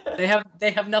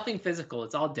 They have nothing physical.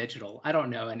 It's all digital. I don't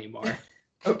know anymore.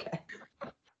 Okay.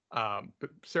 But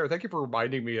Sarah, thank you for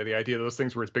reminding me of the idea those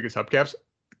things were as big as hubcaps.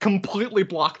 completely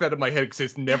block that in my head because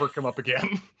it's never come up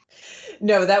again.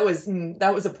 No, that was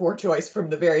a poor choice from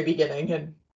the very beginning,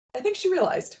 and I think she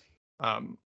realized.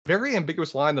 Very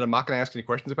ambiguous line that I'm not going to ask any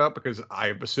questions about because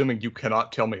I'm assuming you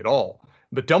cannot tell me at all.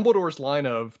 But Dumbledore's line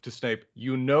to Snape,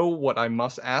 "You know what I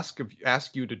must ask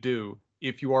you to do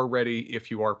if you are ready,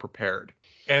 if you are prepared."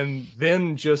 And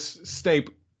then just Snape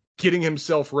getting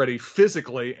himself ready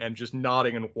physically and just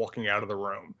nodding and walking out of the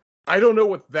room. I don't know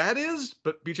what that is,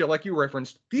 but BJ, like you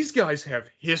referenced, these guys have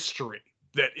history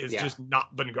that is just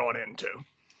not been gone into.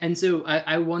 And so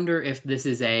I wonder if this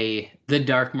is the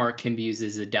dark mark can be used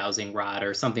as a dowsing rod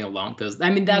or something along those. I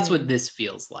mean, that's what this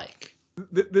feels like.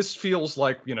 This feels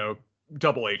like,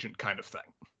 double agent kind of thing.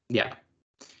 Yeah.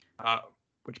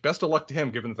 Which best of luck to him,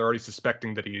 given that they're already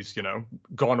suspecting that he's,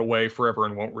 gone away forever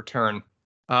and won't return.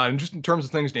 And just in terms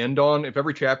of things to end on, if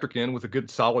every chapter can end with a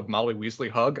good solid Molly Weasley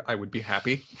hug, I would be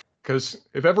happy. Because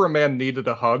if ever a man needed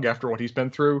a hug after what he's been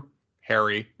through,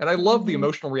 Harry. And I love the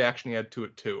emotional reaction he had to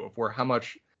it, too, of where how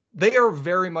much they are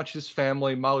very much his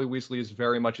family. Molly Weasley is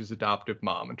very much his adoptive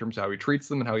mom in terms of how he treats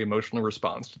them and how he emotionally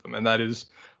responds to them. And that is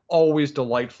always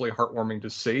delightfully heartwarming to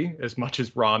see. As much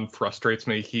as Ron frustrates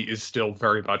me, he is still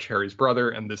very much Harry's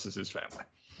brother, and this is his family.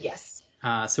 Yes.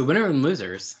 So winner and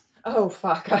losers. Oh,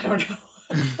 fuck. I don't know.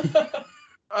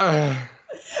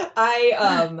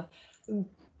 I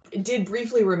did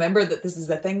briefly remember that this is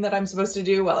a thing that I'm supposed to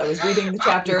do while I was reading the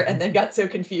chapter, and then got so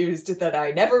confused that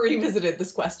I never revisited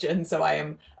this question. So I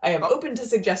am open to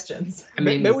suggestions. I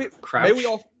mean, may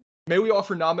we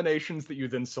offer nominations that you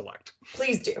then select?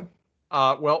 Please do.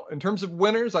 Well, in terms of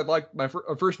winners, I'd like my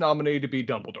first nominee to be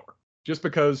Dumbledore, just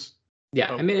because.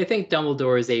 Yeah, I mean, I think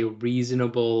Dumbledore is a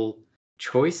reasonable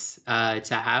choice to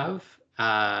have.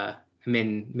 I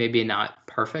mean, maybe not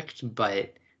perfect,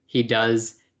 but he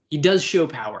does show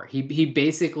power. He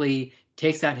basically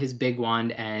takes out his big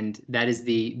wand, and that is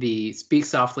the speak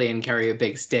softly and carry a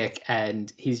big stick,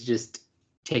 and he's just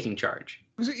taking charge.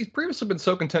 He's previously been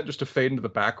so content just to fade into the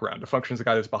background, to function as a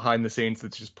guy that's behind the scenes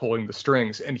that's just pulling the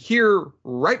strings. And here,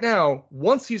 right now,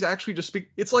 once he's actually just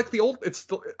it's like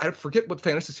I forget what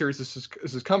fantasy series this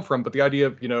has come from, but the idea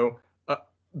of,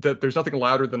 that there's nothing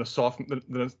louder than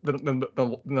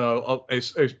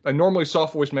a normally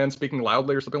soft-voiced man speaking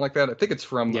loudly or something like that. I think it's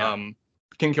from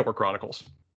Kingkiller Chronicles.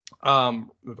 The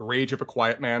Rage of a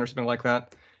Quiet Man or something like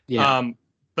that. Yeah.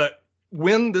 But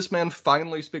when this man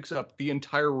finally speaks up, the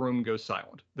entire room goes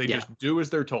silent. They just do as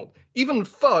they're told. Even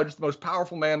Fudge, the most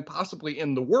powerful man possibly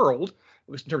in the world,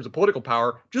 at least in terms of political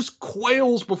power, just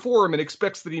quails before him and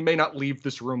expects that he may not leave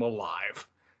this room alive.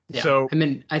 Yeah. So, I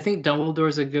mean, I think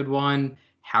Dumbledore's a good one.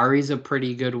 Harry's a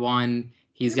pretty good one.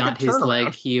 He's got his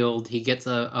leg healed. He gets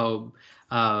a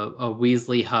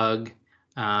Weasley hug.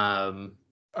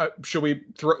 Should we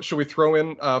throw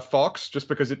in Fawkes, just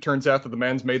because it turns out that the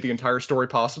man's made the entire story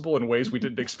possible in ways we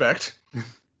didn't expect,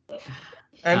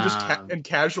 and and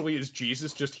casually is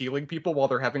Jesus just healing people while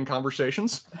they're having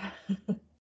conversations?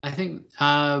 I think.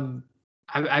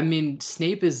 I mean,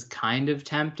 Snape is kind of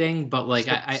tempting, but like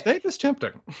Snape is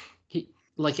tempting.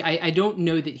 I don't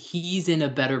know that he's in a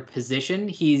better position.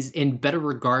 He's in better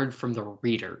regard from the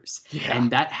readers, and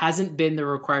that hasn't been the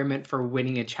requirement for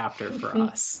winning a chapter for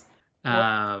us.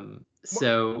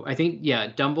 So I think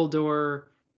Dumbledore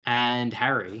and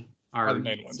Harry are the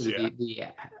main ones, the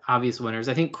obvious winners.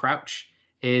 I think Crouch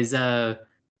is a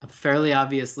fairly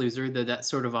obvious loser, though that's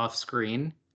sort of off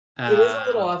screen. It is a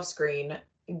little off screen.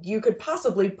 You could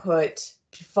possibly put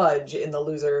Fudge in the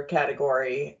loser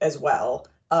category as well,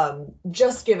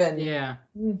 just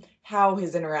given how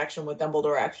his interaction with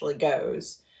Dumbledore actually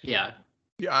goes. Yeah,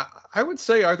 I would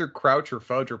say either Crouch or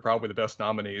Fudge are probably the best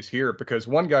nominees here, because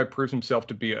one guy proves himself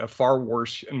to be a far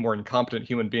worse and more incompetent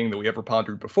human being than we ever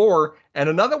pondered before, and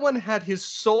another one had his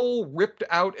soul ripped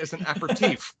out as an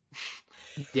aperitif.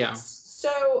 Yeah.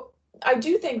 So I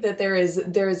do think that there is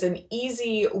an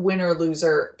easy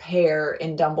winner-loser pair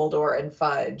in Dumbledore and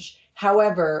Fudge.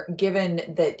 However,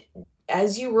 given that,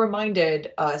 as you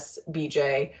reminded us,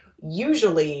 BJ,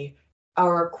 usually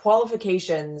our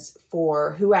qualifications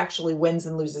for who actually wins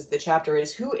and loses the chapter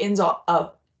is who ends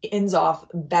off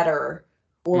better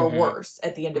or worse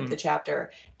at the end of the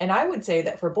chapter. And I would say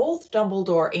that for both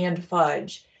Dumbledore and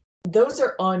Fudge, those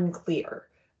are unclear.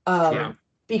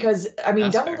 Because, I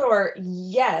mean, that's Dumbledore,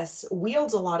 yes,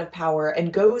 wields a lot of power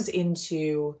and goes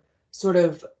into sort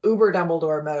of uber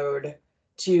Dumbledore mode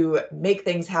to make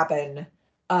things happen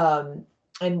and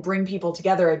bring people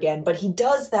together again. But he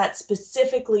does that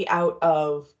specifically out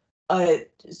of a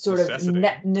sort of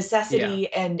necessity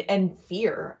and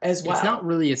fear as well. It's not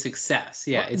really a success.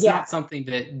 Yeah, it's not something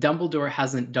that Dumbledore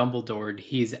hasn't Dumbledored.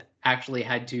 He's actually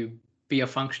had to be a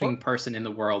functioning person in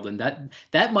the world, and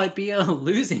that might be a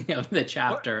losing of the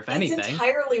chapter, if anything. It's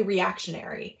entirely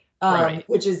reactionary, Right.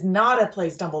 which is not a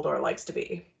place Dumbledore likes to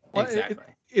be. Well, Exactly.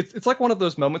 It's like one of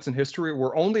those moments in history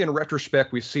where only in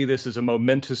retrospect we see this as a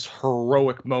momentous,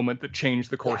 heroic moment that changed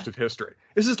the course of history.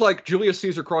 This is like Julius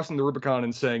Caesar crossing the Rubicon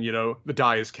and saying, the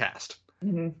die is cast.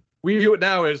 Mm-hmm. We view it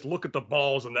now as, look at the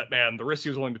balls on that man, the risk he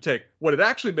was willing to take. What it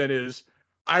actually meant is,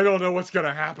 I don't know what's going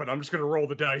to happen. I'm just going to roll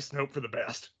the dice and hope for the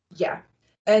best. Yeah.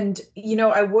 And,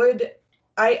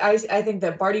 I think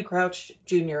that Barty Crouch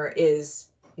Jr. is,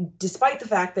 despite the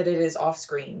fact that it is off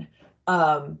screen,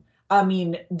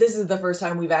 this is the first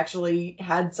time we've actually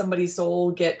had somebody's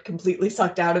soul get completely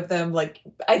sucked out of them. Like,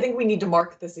 I think we need to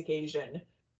mark this occasion.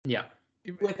 Yeah.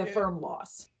 With a firm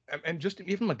loss. And just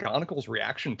even McGonagall's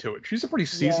reaction to it. She's a pretty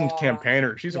seasoned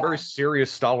campaigner. She's a very serious,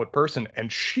 stolid person,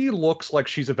 and she looks like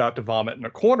she's about to vomit in a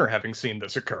corner having seen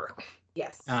this occur.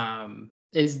 Yes.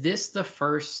 Is this the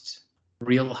first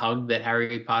real hug that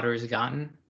Harry Potter has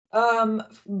gotten? From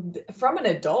an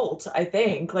adult, I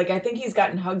think. Like, I think he's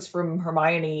gotten hugs from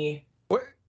Hermione. What?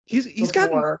 He's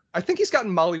gotten. I think he's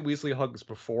gotten Molly Weasley hugs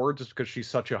before, just because she's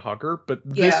such a hugger. But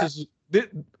this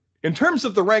in terms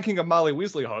of the ranking of Molly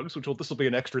Weasley hugs, this will be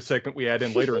an extra segment we add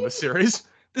in later in the series.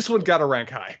 This one got a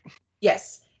rank high.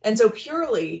 Yes, and so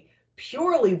purely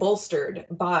bolstered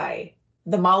by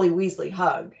the Molly Weasley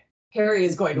hug, Harry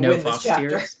is going to win this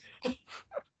chapter.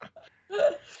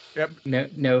 Yep.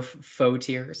 No faux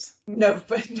tears. No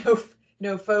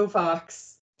faux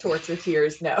fox torture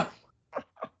tears. No.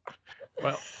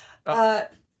 Well,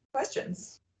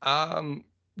 questions.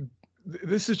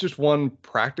 This is just one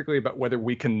practically about whether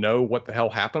we can know what the hell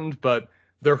happened, but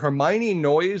the Hermione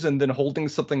noise and then holding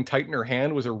something tight in her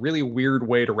hand was a really weird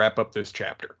way to wrap up this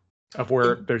chapter. Of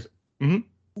where there's. Mm-hmm.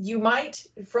 You might,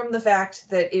 from the fact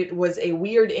that it was a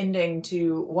weird ending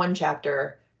to one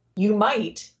chapter, you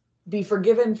might be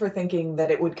forgiven for thinking that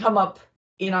it would come up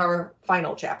in our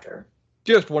final chapter.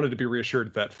 Just wanted to be reassured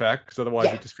of that fact, because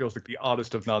otherwise it just feels like the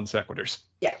oddest of non sequiturs.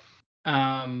 Yeah.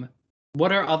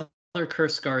 What are other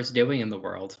curse scars doing in the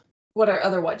world? What are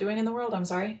other what doing in the world? I'm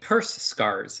sorry? Curse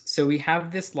scars. So we have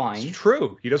this line. It's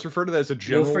true. He does refer to that as a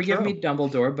general You'll forgive term. me,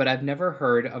 Dumbledore, but I've never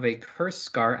heard of a curse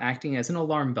scar acting as an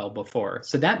alarm bell before.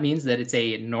 So that means that it's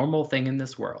a normal thing in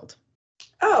this world.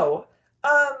 Oh,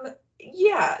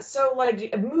 yeah. So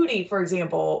like Moody, for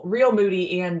example, real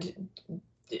Moody and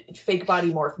fake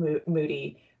body morph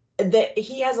Moody, that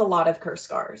he has a lot of curse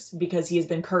scars because he has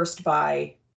been cursed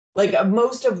by, like,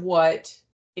 most of what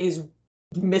is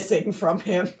missing from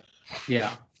him.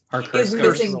 Yeah, our curse is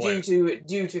missing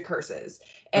due to curses.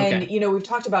 And we've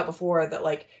talked about before that,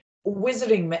 like,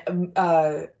 wizarding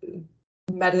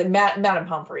Madame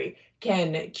Pomfrey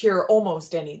can cure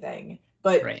almost anything,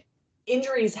 but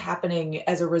injuries happening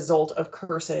as a result of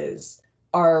curses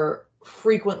are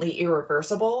frequently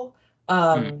irreversible.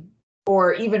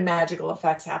 Or even magical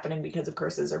effects happening because of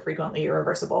curses are frequently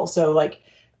irreversible. So, like,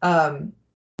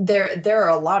 there are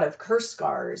a lot of curse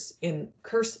scars in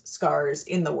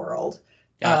the world.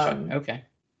 Gotcha. Okay.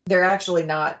 They're actually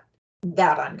not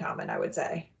that uncommon, I would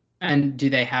say. And do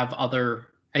they have other?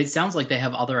 It sounds like they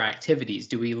have other activities.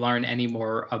 Do we learn any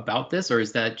more about this, or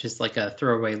is that just like a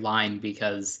throwaway line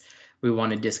because we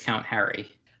want to discount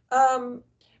Harry?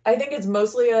 I think it's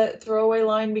mostly a throwaway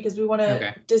line because we want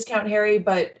to discount Harry,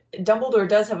 but Dumbledore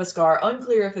does have a scar.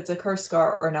 Unclear if it's a curse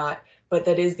scar or not, but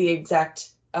that is the exact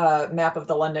map of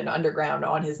the London Underground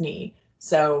on his knee.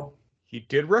 So he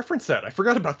did reference that. I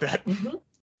forgot about that. Mm-hmm.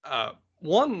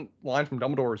 One line from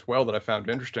Dumbledore as well that I found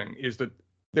interesting is that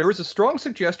there is a strong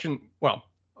suggestion. Well,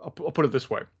 I'll put it this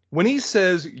way. When he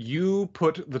says you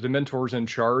put the Dementors in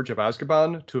charge of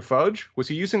Azkaban to Fudge, was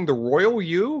he using the royal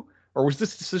you? Or was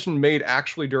this decision made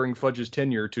actually during Fudge's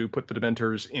tenure to put the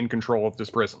Dementors in control of this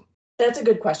prison? That's a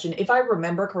good question. If I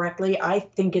remember correctly, I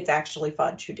think it's actually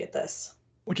Fudge who did this.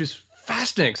 Which is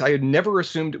fascinating, because I had never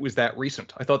assumed it was that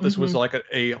recent. I thought this was like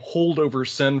a holdover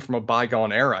sin from a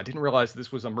bygone era. I didn't realize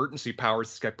this was emergency powers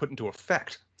this guy put into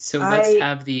effect. So let's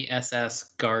have the SS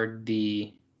guard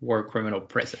the war criminal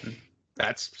prison.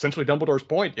 That's essentially Dumbledore's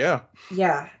point, yeah.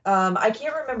 Yeah. I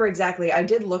can't remember exactly. I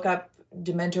did look up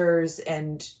Dementors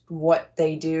and what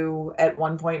they do at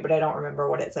one point, but I don't remember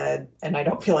what it said, and I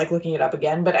don't feel like looking it up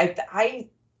again. But I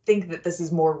think that this is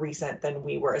more recent than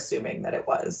we were assuming that it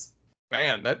was.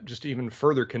 Man, that just even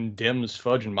further condemns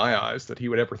Fudge in my eyes, that he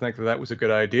would ever think that that was a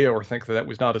good idea, or think that that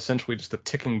was not essentially just a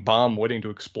ticking bomb waiting to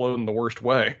explode in the worst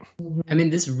way. I mean,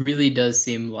 this really does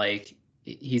seem like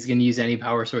he's going to use any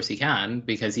power source he can,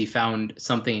 because he found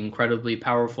something incredibly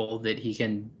powerful that he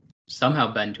can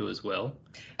somehow bend to his will.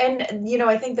 And, you know,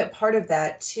 I think that part of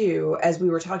that, too, as we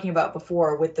were talking about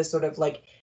before, with the sort of like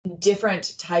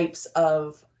different types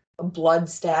of blood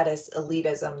status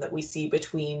elitism that we see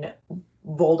between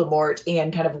Voldemort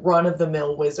and kind of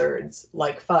run-of-the-mill wizards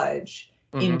like Fudge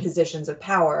in positions of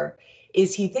power,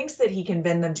 is he thinks that he can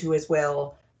bend them to his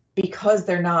will because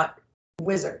they're not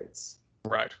wizards.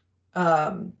 Right.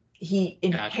 He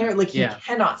inherently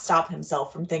cannot stop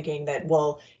himself from thinking that,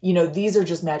 well, you know, these are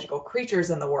just magical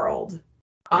creatures in the world.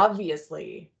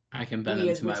 Obviously, I can bend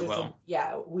them to my will.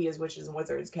 We as witches and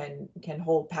wizards can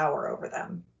hold power over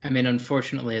them. I mean,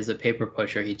 unfortunately, as a paper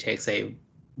pusher, he takes a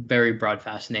very broad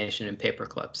fascination in paper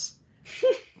clips.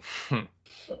 You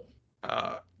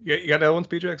got other ones,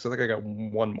 PJ? Because I think I got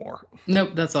one more.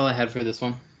 Nope, that's all I had for this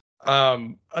one.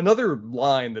 Another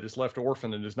line that is left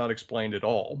orphaned and is not explained at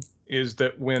all is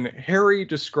that when Harry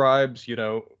describes, you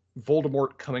know,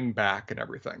 Voldemort coming back and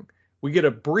everything, we get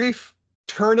a brief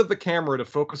turn of the camera to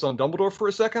focus on Dumbledore for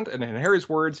a second, and in Harry's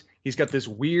words, he's got this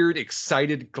weird,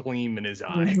 excited gleam in his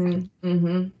eye.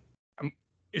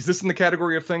 Is this in the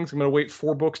category of things I'm going to wait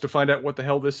 4 books to find out what the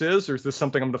hell this is, or is this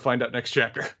something I'm going to find out next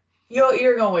chapter?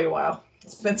 You're going to wait a while,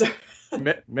 Spencer.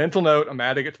 Mental note, I'm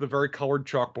adding it to the very colored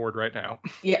chalkboard right now.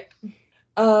 Yeah.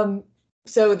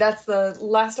 So that's the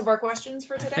last of our questions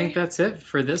for today? I think that's it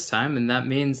for this time, and that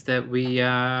means that we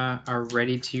are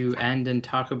ready to end and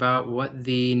talk about what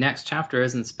the next chapter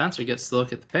is, and Spencer gets to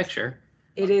look at the picture.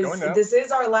 It is. This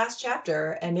is our last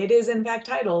chapter, and it is in fact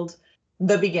titled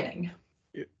The Beginning.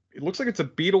 It looks like it's a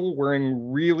beetle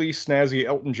wearing really snazzy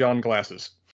Elton John glasses.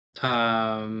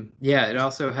 Yeah, it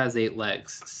also has 8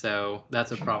 legs, so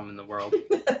that's a problem in the world.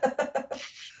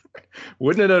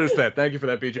 Wouldn't have noticed that. Thank you for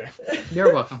that, BJ.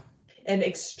 You're welcome. An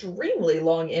extremely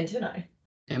long antennae.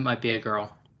 It might be a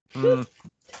girl. But,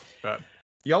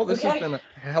 y'all, this has been a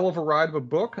hell of a ride of a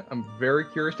book. I'm very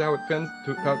curious to how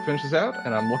it finishes out,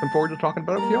 and I'm looking forward to talking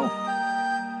about it with y'all.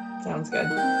 Sounds good.